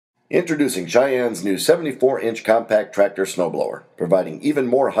Introducing Cheyenne's new 74-inch compact tractor snowblower, providing even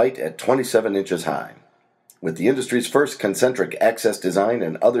more height at 27 inches high. With the industry's first concentric access design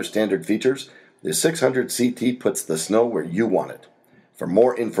and other standard features, the 600 CT puts the snow where you want it. For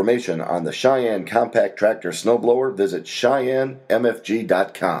more information on the Cheyenne Compact Tractor Snowblower, visit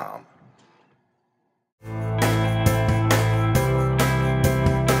CheyenneMFG.com.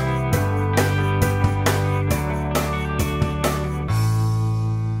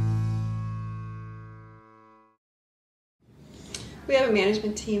 We have a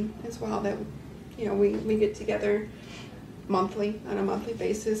management team as well that, we get together monthly, on a monthly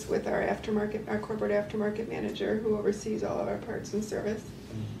basis with our corporate aftermarket manager who oversees all of our parts and service,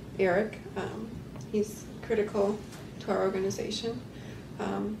 Eric. He's critical to our organization.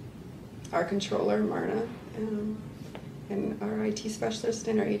 Our controller, Marna, and our IT specialist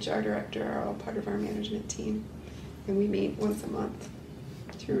and our HR director are all part of our management team. And we meet once a month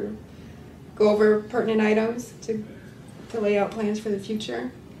to go over pertinent items, to lay out plans for the future.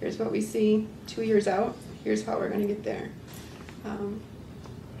 Here's what we see 2 years out. Here's how we're going to get there.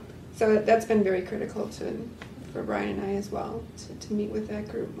 So that's been very critical for Brian and I as well, to meet with that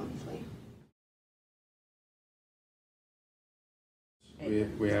group monthly.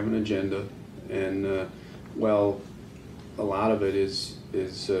 We have an agenda, and a lot of it is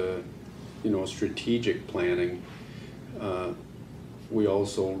strategic planning. We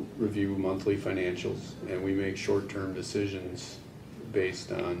also review monthly financials, and we make short-term decisions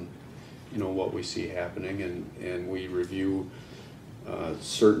based on what we see happening, and we review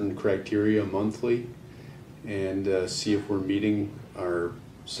certain criteria monthly and see if we're meeting our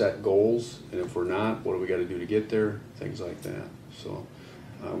set goals, and if we're not, what do we got to do to get there, things like that. So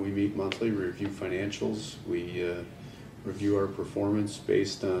we meet monthly, review financials, we review our performance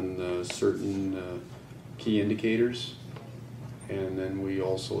based on certain key indicators, and then we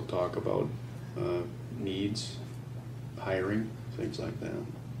also talk about needs, hiring, things like that.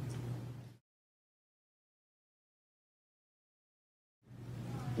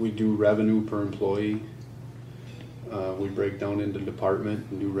 We do revenue per employee. We break down into department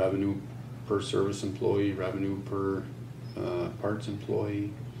and do revenue per service employee, revenue per parts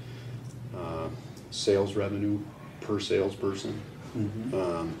employee, sales revenue per salesperson,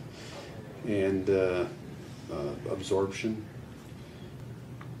 and absorption.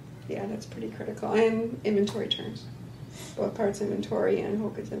 Yeah, that's pretty critical. And inventory turns, both parts inventory and whole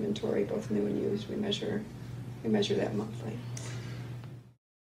goods inventory, both new and used. We measure that monthly.